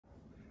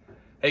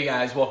Hey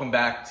guys, welcome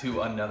back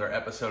to another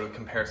episode of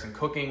Comparison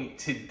Cooking.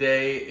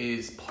 Today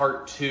is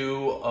part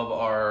 2 of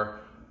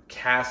our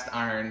cast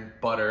iron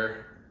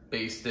butter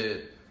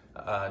basted.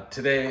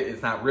 Today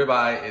it's not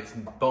ribeye, it's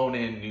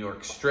bone-in New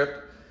York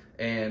strip.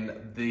 And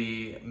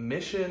the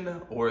mission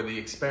or the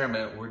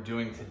experiment we're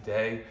doing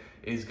today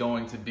is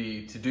going to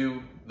be to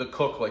do the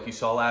cook like you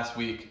saw last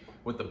week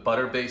with the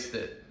butter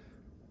basted.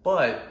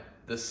 But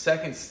the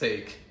second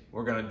steak,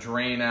 we're gonna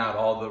drain out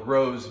all the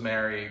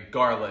rosemary,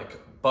 garlic,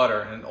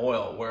 butter, and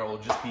oil, where it will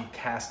just be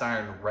cast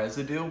iron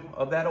residue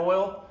of that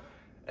oil.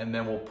 And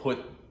then we'll put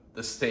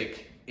the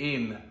steak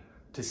in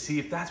to see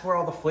if that's where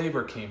all the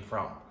flavor came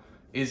from.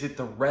 Is it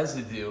the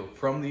residue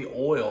from the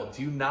oil?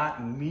 Do you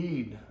not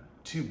need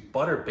to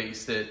butter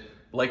baste it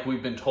like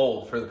we've been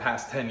told for the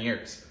past 10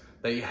 years?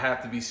 That you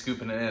have to be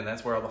scooping it in,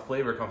 that's where all the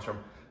flavor comes from.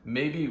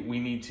 Maybe we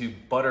need to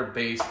butter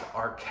baste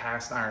our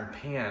cast iron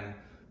pan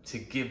to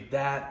give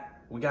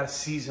that, we gotta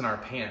season our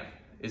pan.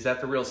 Is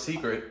that the real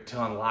secret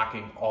to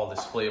unlocking all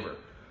this flavor?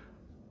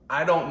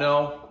 I don't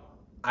know.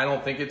 I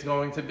don't think it's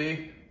going to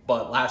be,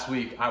 but last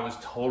week I was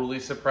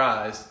totally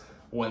surprised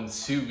when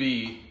sous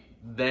vide,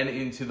 then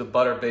into the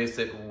butter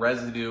basted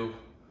residue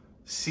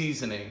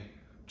seasoning,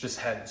 just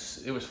had,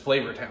 it was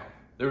flavor town.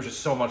 There was just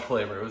so much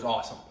flavor, it was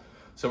awesome.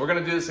 So we're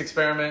gonna do this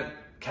experiment,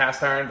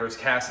 cast iron versus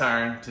cast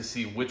iron, to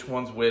see which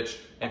one's which.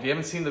 And if you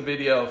haven't seen the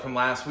video from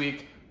last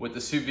week with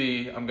the sous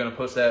vide, I'm gonna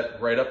post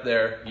that right up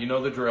there. You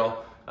know the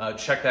drill.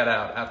 Check that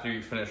out after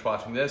you finish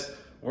watching this.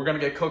 We're gonna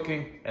get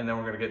cooking and then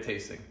we're gonna get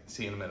tasting.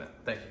 See you in a minute.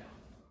 Thank you.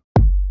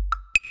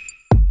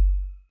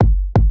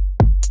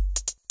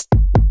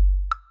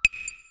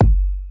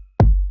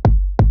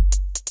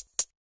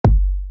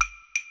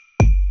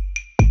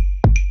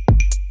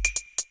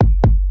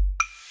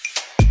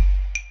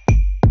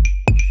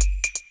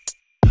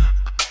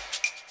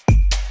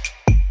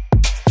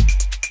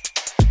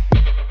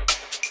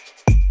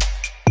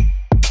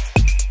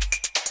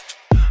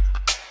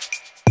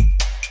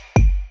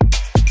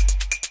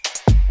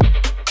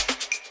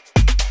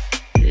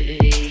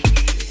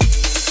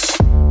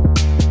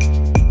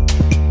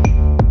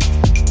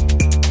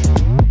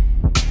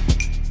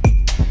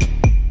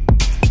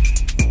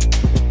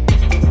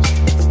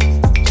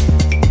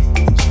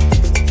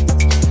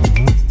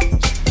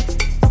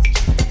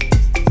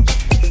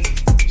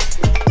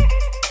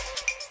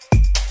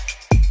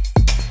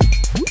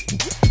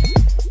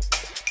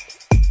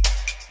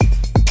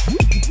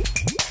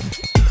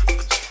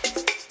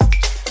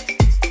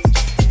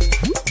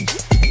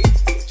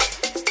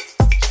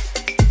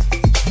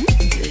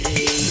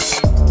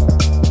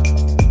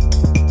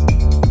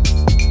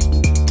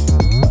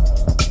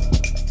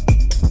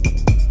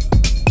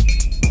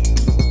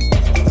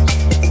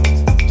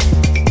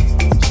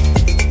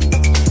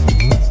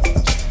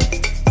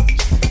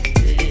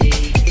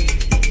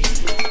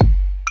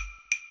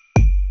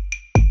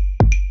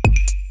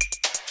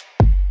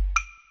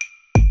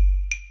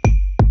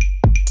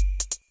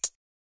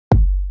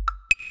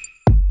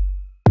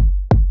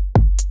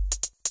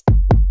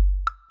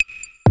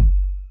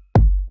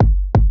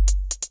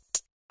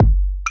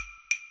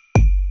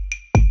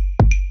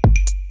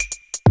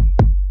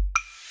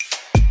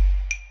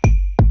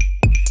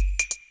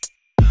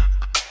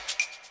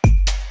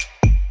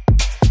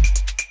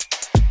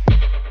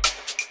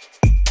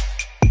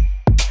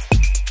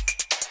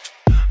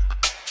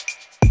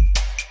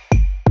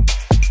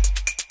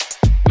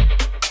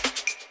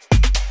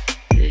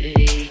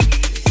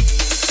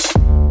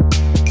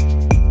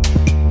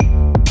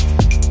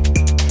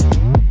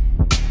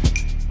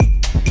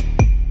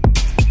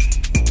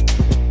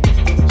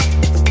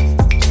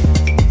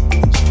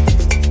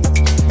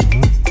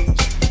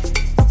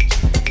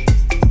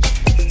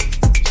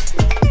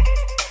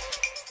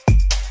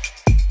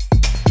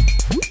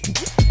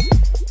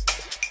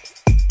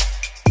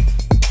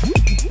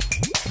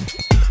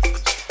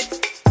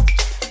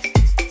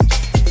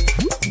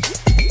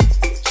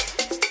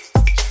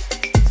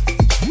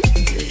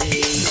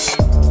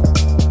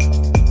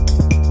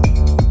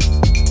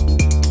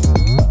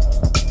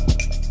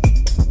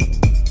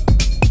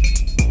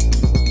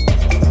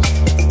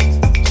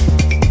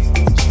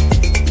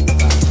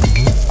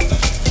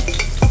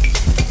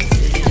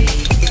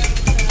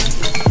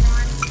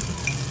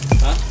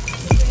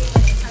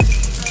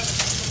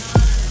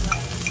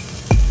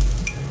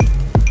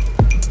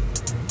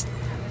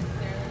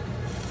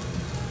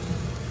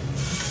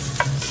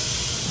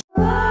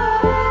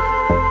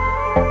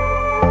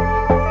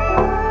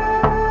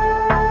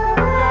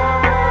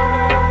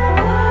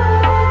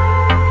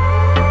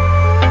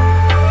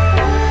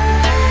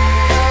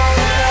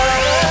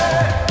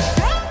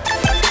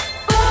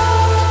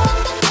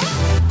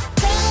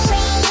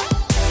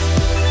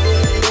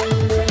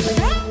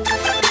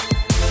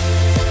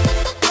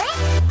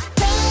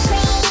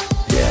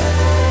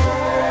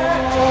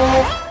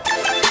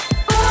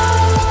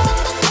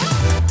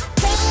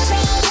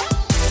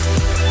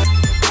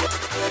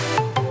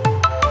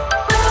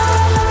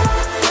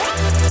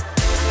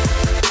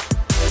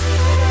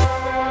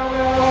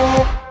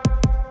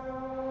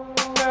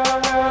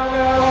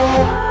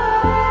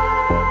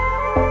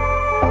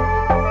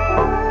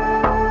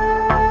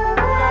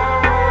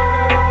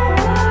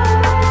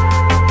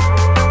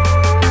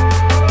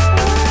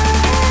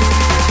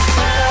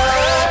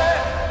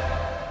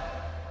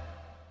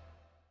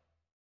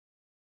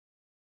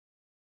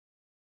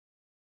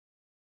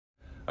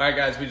 All right,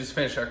 guys, we just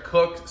finished our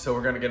cook, so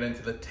we're gonna get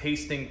into the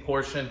tasting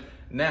portion.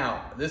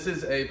 Now, this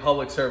is a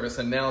public service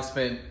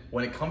announcement.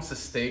 When it comes to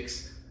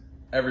steaks,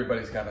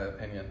 everybody's got an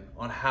opinion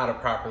on how to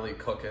properly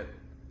cook it.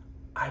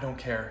 I don't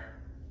care.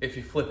 If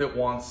you flip it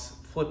once,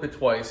 flip it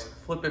twice,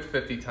 flip it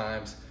 50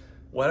 times,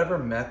 whatever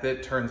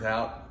method turns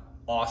out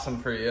awesome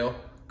for you,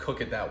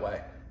 cook it that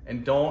way.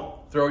 And don't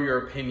throw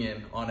your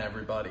opinion on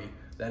everybody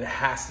that it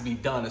has to be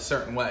done a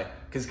certain way.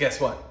 Because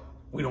guess what?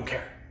 We don't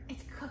care.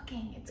 It's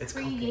cooking. It's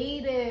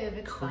creative.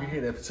 It's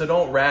creative. Fun. So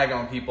don't rag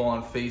on people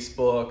on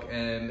Facebook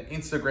and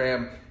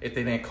Instagram if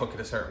they didn't cook it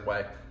a certain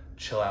way.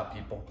 Chill out,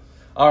 people.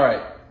 All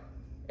right,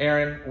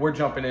 Aaron, we're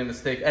jumping into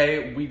steak.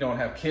 We don't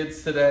have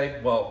kids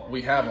today. Well,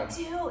 we have them.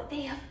 Do.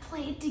 They have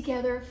played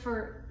together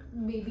for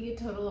maybe a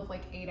total of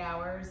like 8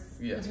 hours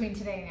between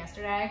today and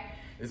yesterday.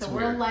 So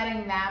we're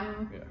letting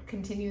them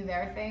continue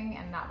their thing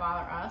and not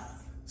bother us.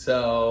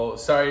 So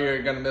sorry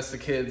you're gonna miss the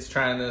kids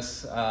trying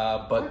this,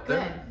 but we're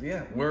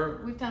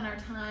good. We've done our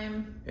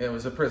time. Yeah, it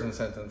was a prison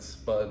sentence,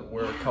 but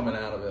we're coming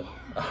out of it.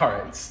 All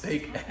right,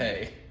 steak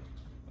A.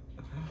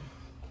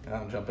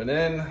 I'm jumping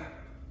in.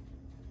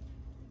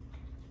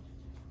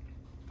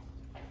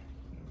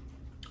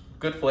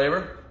 Good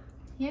flavor.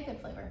 Yeah, good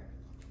flavor.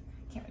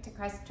 Can't wait to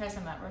try some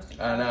of that roasted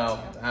garlic. I know.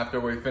 Too. After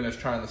we finish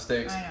trying the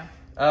steaks. I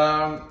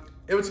know.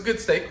 It was a good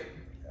steak.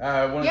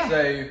 I wouldn't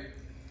say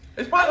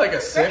it's probably like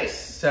a 6,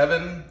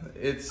 7.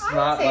 It's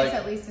not like it's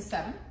at least a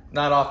 7.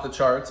 Not off the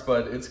charts,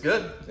 but it's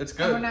good. It's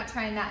good. And we're not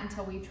trying that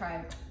until we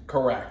try.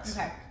 Correct.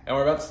 Okay. And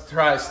we're about to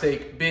try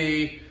steak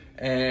B.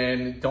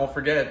 And don't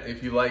forget,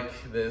 if you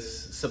like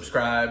this,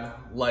 subscribe,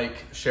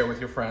 like, share with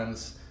your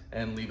friends,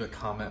 and leave a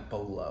comment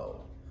below.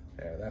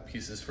 There, that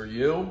piece is for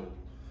you.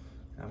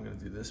 I'm gonna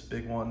do this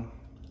big one.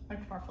 Much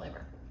more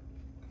flavor.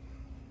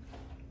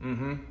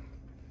 Mm-hmm.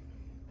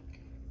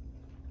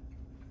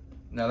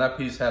 Now that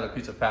piece had a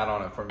piece of fat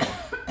on it for me.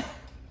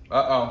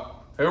 Uh-oh.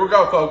 Here we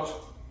go, folks.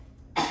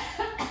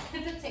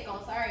 It's a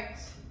tickle, sorry.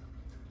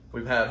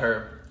 We've had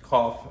her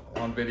cough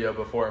on video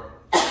before.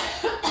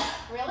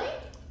 Really?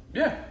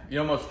 Yeah, you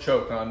almost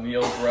choked on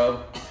Neil's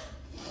rub.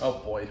 Oh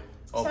boy.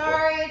 Oh,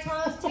 sorry, it's one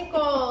of those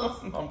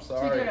tickles. I'm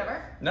sorry. Should we do it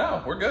over?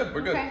 No, we're good,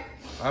 we're good. Okay.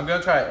 I'm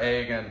gonna try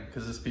A again,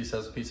 because this piece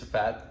has a piece of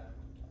fat.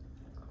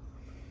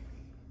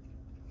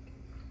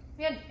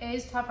 Yeah, A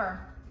is tougher.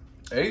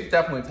 A is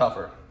definitely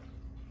tougher.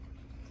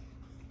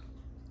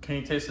 Can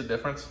you taste the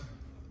difference?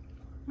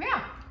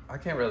 Yeah. I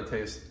can't really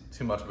taste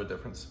too much of a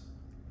difference.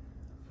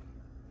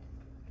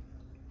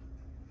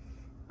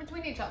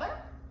 Between each other?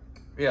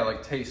 Yeah,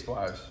 like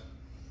taste-wise.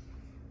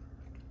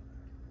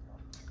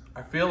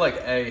 I feel like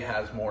A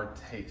has more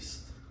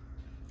taste,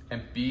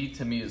 and B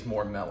to me is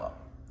more mellow.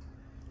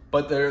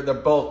 But they're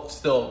both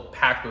still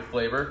packed with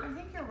flavor. I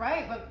think you're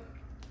right, but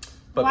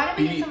why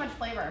did we get so much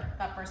flavor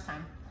that first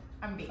time?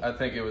 I'm B. I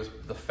think it was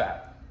the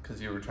fat,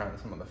 because you were trying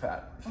some of the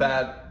fat.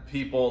 Fat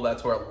people,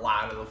 that's where a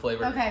lot of the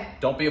flavor. Okay.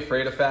 Don't be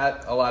afraid of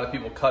fat. A lot of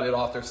people cut it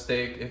off their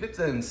steak. If it's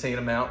an insane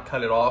amount,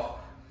 cut it off.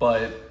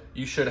 But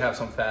you should have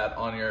some fat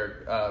on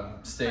your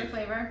steak. For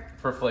flavor?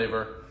 For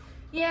flavor.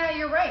 Yeah,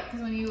 you're right, because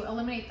when you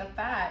eliminate the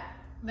fat,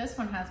 this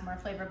one has more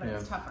flavor, but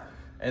it's tougher.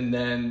 And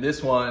then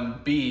this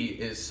one, B,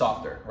 is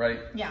softer,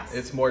 right? Yes.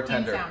 It's more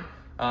tender.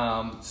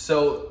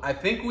 So I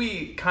think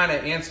we kind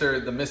of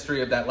answered the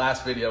mystery of that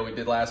last video we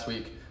did last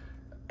week.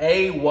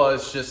 A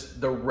was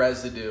just the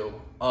residue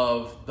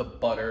of the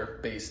butter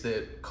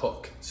basted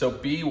cook. So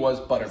B was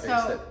butter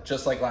basted,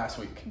 just like last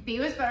week. B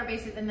was butter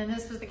basted, and then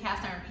this was the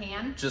cast iron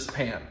pan? Just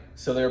pan.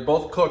 So they're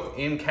both cooked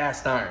in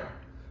cast iron.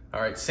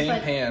 All right, same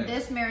pan.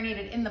 This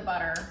marinated in the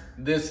butter.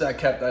 This I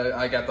got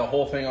the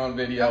whole thing on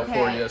video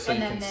for you so you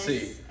can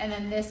see. And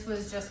then this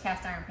was just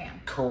cast iron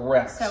pan.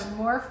 Correct. So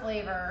more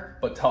flavor.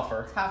 But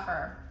tougher.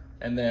 Tougher.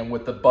 And then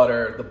with the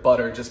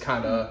butter just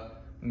kind of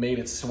made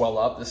it swell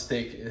up. The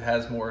steak, it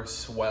has more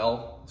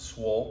swole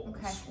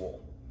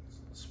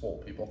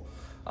people.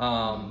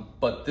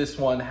 But this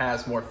one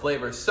has more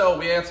flavor. So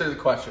we answered the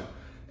question.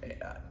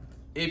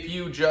 If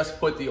you just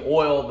put the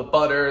oil, the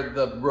butter,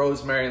 the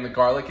rosemary, and the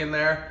garlic in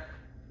there,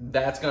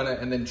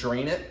 and then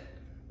drain it,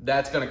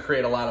 that's gonna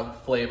create a lot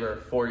of flavor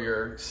for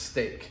your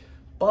steak.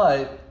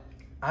 But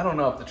I don't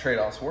know if the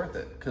trade-off's worth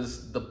it,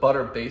 because the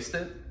butter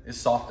basted is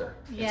softer.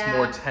 Yeah. It's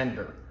more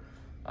tender.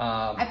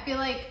 I feel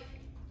like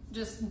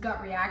just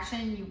gut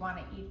reaction, you want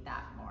to eat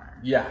that more.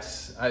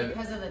 Yes.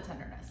 Because of the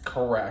tenderness.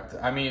 Correct.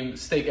 I mean,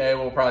 steak A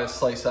will probably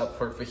slice up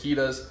for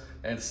fajitas,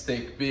 and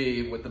steak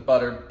B with the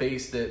butter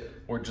basted,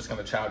 we're just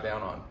gonna chow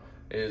down on,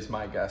 is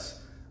my guess.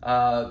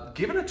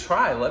 Give it a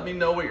try. Let me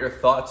know what your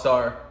thoughts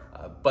are.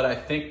 But I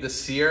think the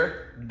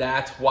sear,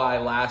 that's why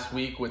last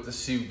week with the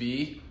sous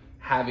vide,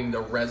 having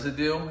the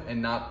residue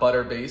and not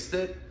butter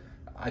basted,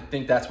 I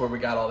think that's where we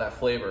got all that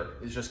flavor,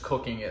 is just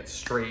cooking it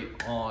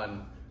straight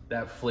on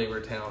that Flavor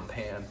Town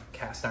pan.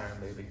 Cast iron,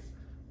 baby.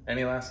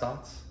 Any last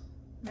thoughts?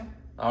 No.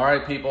 All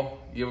right,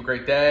 people. You have a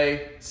great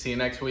day. See you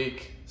next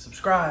week.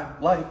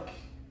 Subscribe, like,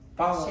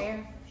 follow,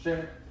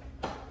 share.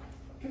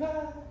 Good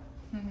night.